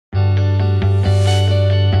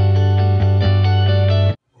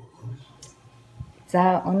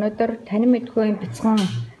За өнөөдөр танин мэдгүй бяцхан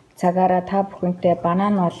цагаараа та бүхэнтэй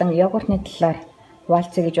банан болон йогуртны талаар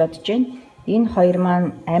хуваалцъя гэж бодож байна. Энэ хоёр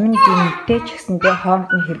маань амин гинтэй ч гэсэндээ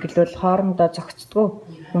хоорондоо хэрэглүүл хоорондоо зохицдгүй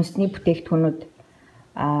хүнсний бүтээгдэхүүнүүд.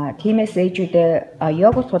 Тиймээс ээжүүдээ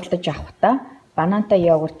йогурт худалдаж авахдаа банантай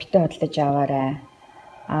йогурт битээ худалдаж аваарай.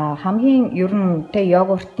 Хамгийн ер нь тэ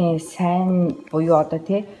йогуртын сайн буюу одоо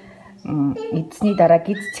тэ эзний дараа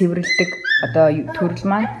гиз цэвэрлдэг одоо төрөл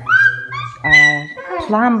маань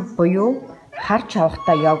плам буюу харж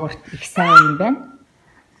авахдаа йогурт их сайн юм байна.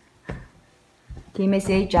 Тиймээс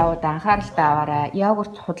ээж аваад анхааралтай аваарай.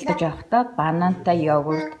 Йогурт худалдаж авахдаа банантай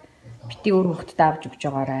йогурт бити өөр хүүхдэд авч өгч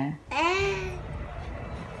байгаарай.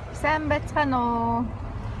 Сайн байцгаана уу?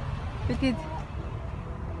 Бид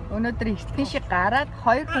өнөөдөр ихтгэн шиг гараад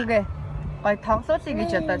хоёр хүүгээ гой тоглоулъя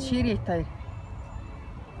гэж одоо ширийт хоёр.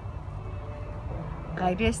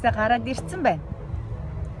 Гайрээсээ гараад ирсэн байна.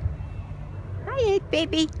 Hi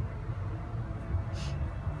baby.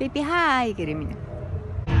 Baby hi гэрэмин.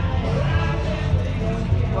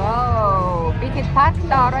 Wow, бид паркт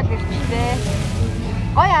ороод ирчихлээ.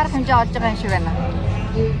 Гой арга хэмжээ олж байгаа юм шиг байна.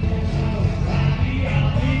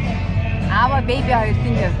 Аава baby хоёр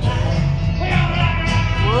тийм явж.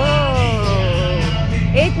 Wow.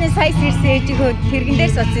 Эдний сайс ирсэн ээжийнхөө тэргэн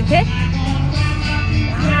дээр суцсан тий?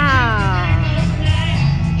 Wow.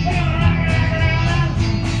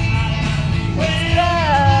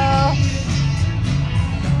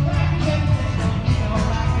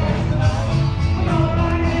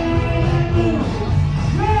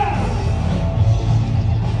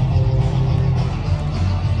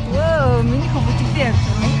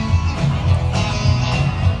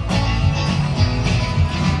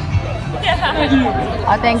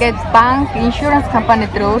 Одоо ингээд банк, иншуранс компани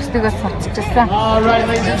дээр өөрсдөө сурчилсан.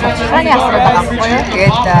 Сурчлагын асраад байгаа байхгүй юу?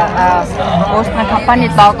 Тэгээд өөрсдөө компани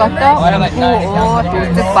логотой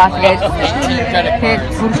үзэг баал гэж тэгээд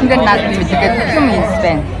бүршиндээ наад мэдгээд юм юм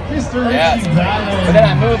байна. But then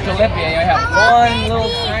I moved to Libya and I have one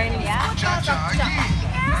little tiny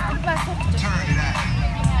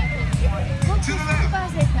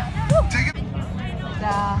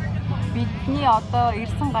бидний одоо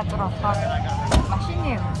ирсэн газар болохоор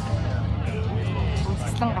машины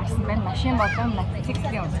үзэсгэлэн гарсан байна. Машин болон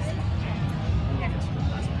мотоциклийн үзэсгэлэн.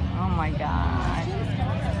 Oh my god.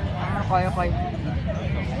 Амар гоё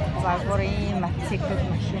загварын мотоцикл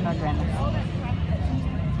машинууд байна.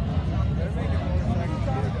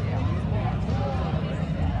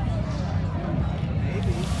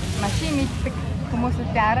 Машин мэддэг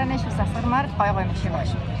хүмүүстэй арааны шус асгармаар гоё машин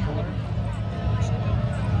байна.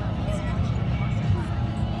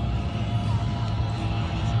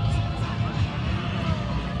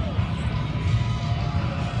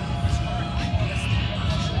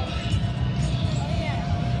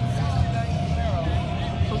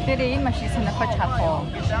 Энэ машин сонирхож харах уу?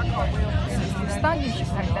 Стангийн шиг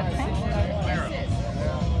харагдаад байна.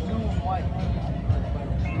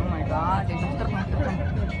 Oh my god, энэ дотор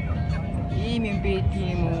ийм юм бэ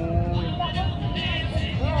тийм үү?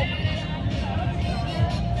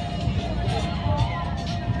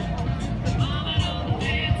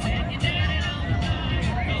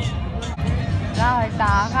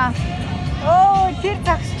 Даага. Оо, тэр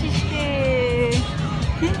загсч штэ.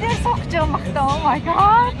 Тэндээ сохж байгаа махта. Oh my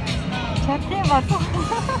god. Чатын болов.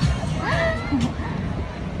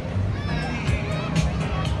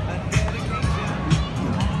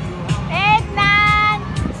 Эднан.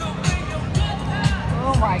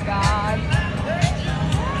 Oh my god.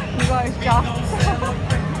 You guys just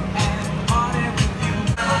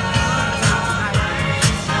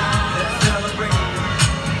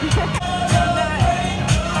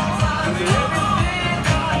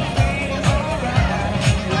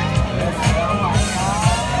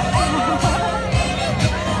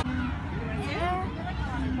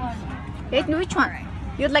which one?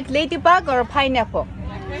 You'd like ladybug or pineapple?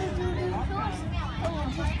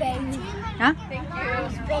 Huh? Thank you.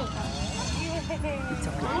 It's okay. It's a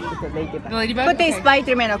ladybug. The ladybug? Put the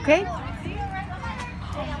Spider-Man, okay?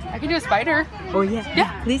 I can do a spider. Oh yeah.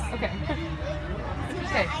 Yeah. Please. Okay.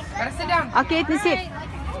 Okay. Gotta sit down. Okay, let's sit.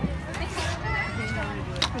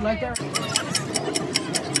 Like that.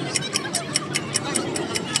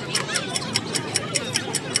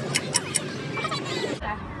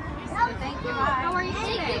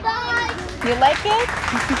 You like it?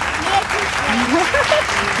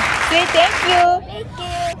 Say thank you. Thank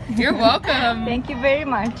you. You're welcome. Thank you very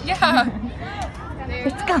much. Yeah.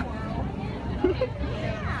 Let's go.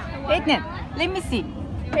 Ednan, let me see.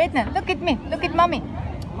 Ednan, look at me. Look at mommy.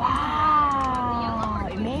 Wow,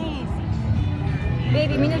 amazing.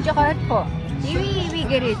 Baby, minute ako po. Iwi,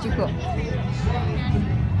 get it, you go.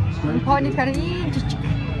 Pony тэр ийм жижиг.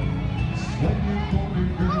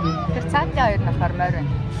 Тэр цаатай хоёр нахаар морин.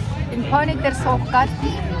 Энэ pony дээр суух гал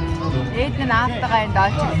ээд нь аавтайгаа энд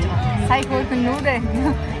очиж байгаа. Сая хөргөн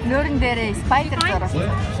нүүрэн дээрээ спайдер зурсан.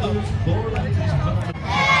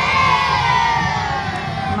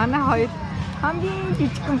 Манай хоёр хамгийн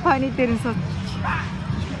жижигхэн pony дээр нь сууж.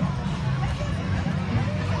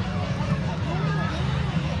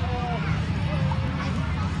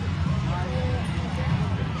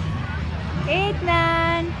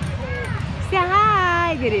 Ednan, say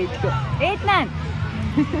hi, Gerechko. Ednan.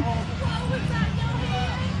 How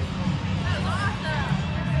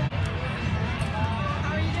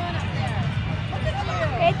are you doing up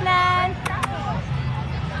there? Ednan.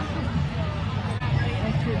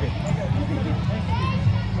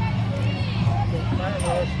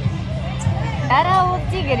 Dara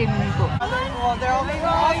uti gerimko. Well, they're all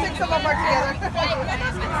 6 of them are together.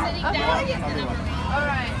 Sitting down. All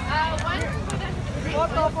right.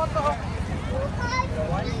 Photo.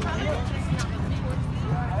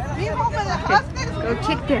 Leave over the husband. Go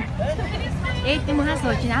check there. Ednan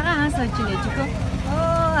хасууч, ага хасууч нэ жико.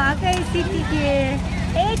 Oh, ага сити here.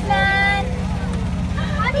 Ednan.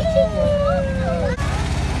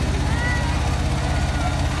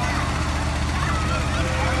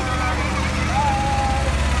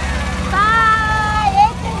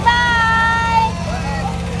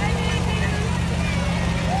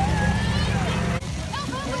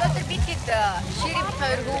 Ширим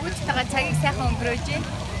хоёр хөвгөлтэйгээ цагийг сайхан өнгөрөөж байна.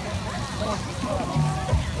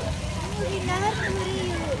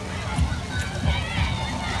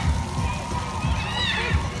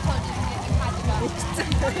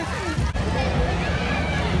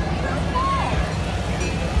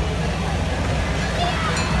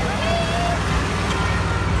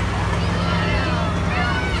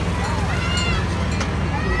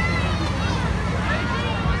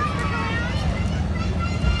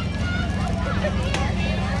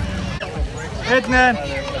 Ednan.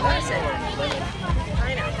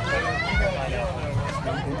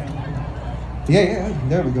 Yeah,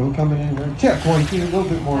 there we go. Coming in there. Check 1, 2, a little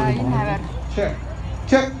bit more. Check.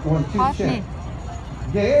 Check 1, 2, check.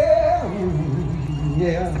 Yeah.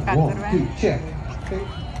 1, 2, check. Okay.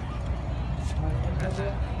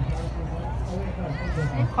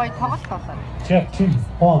 Хой тоглох болсон. Check 2,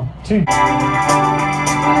 1, 2.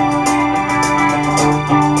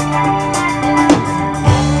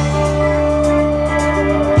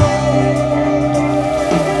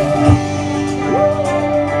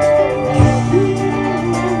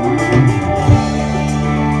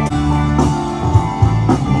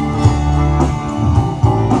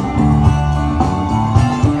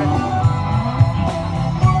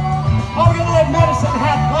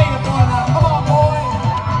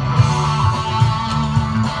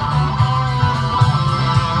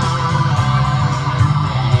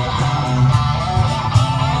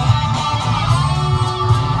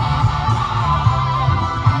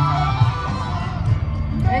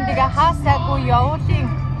 Хаасаагүй явуулын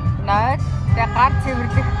нойр тэгээ гар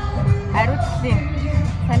цэвэрлэх ариутлын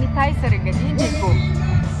санитайзер ингээд энэ жиггүй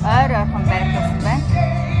ойр ойрхон байрлуулсан байна.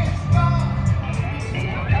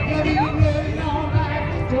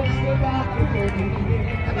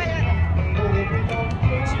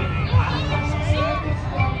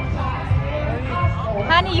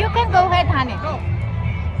 Honey, you can go ahead, honey.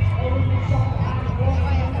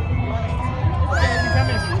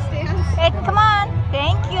 Hey, come on.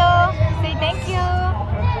 Thank you. Say thank you.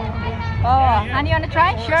 Oh, honey, you want to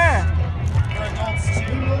try? Sure.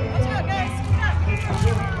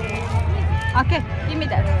 Okay, give me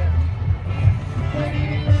that.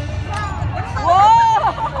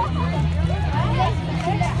 Whoa!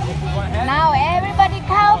 Now everybody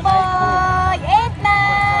cowboy.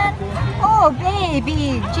 Ednan. Oh,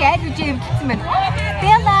 baby. Jim.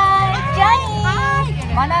 Bella. Johnny.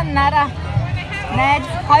 Mana nara. Найз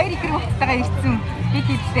хоёр их хүүхдтэйгээ ирсэн бид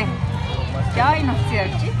хэвчээ. Join уцсан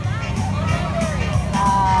явж.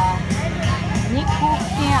 Нэг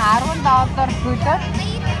хүүхдийн $17 төлөөд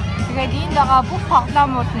тэгээд энд байгаа бүх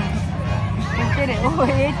тоглоомууд нь бүгдээрээ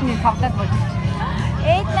Эдний тоглоод болж.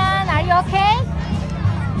 Ednan, are you okay?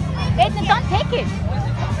 Ednan, don't take it.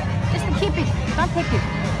 Just keep it. Don't take it.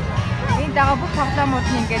 Энд байгаа бүх тоглоомууд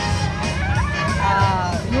нь ингээд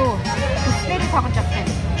юу бүсгээр тоглож авсан.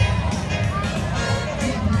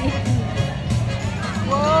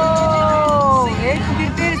 Whoa! It's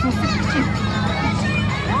very interesting.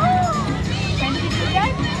 Can you see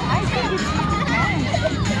that? I think it's nice.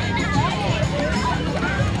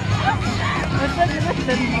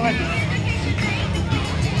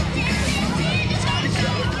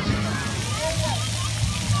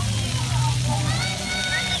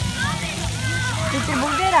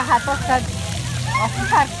 халуусаад осон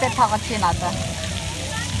сартай тоглож байна одоо.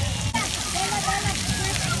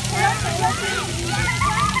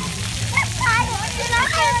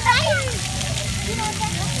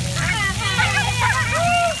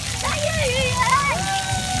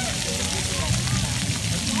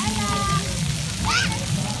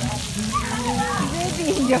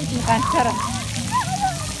 Бэби явж ганцаараа.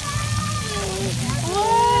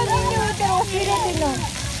 Миний өдөр ус ирээд байна уу?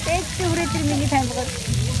 Бэби үрээд миний тамбаг.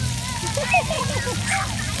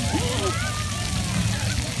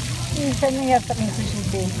 Сэний ятар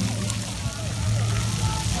нэсэжтэй.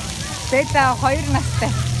 Бэта 2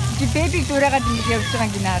 настай. Би бэбиг дураагаад ингэж явж байгаа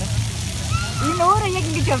гинаар. Энэ өөрөө яг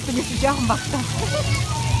ингэж явдаг гэсэн жоохон багтаа.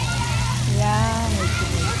 Яа,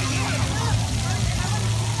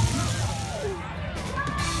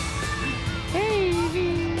 baby.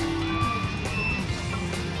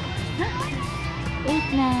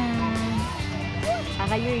 Итна.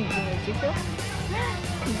 Агаю ингэдэг.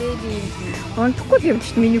 Baby. Унтахгүй л явж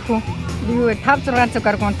чинь миний хүн. Юу 5-6 цаг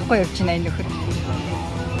гарг унтахгүй явж чинь энэ нөхөр.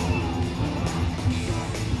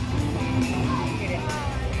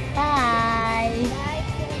 Bye.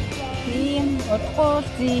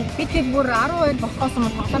 Утгуулзий. Бид бүр 12 болохоос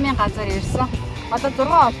өмнө тоглоомын газар ирсэн. Одоо 6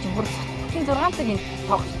 болчих. Бүр 6 цагийн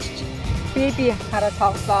тоглолч. Бэби хараа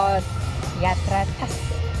тоглоод ятраа тас.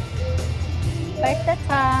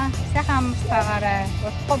 Баярлалаа. Сайхан амтгаараа.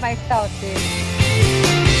 Утгагүй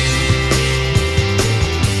баярлалаа.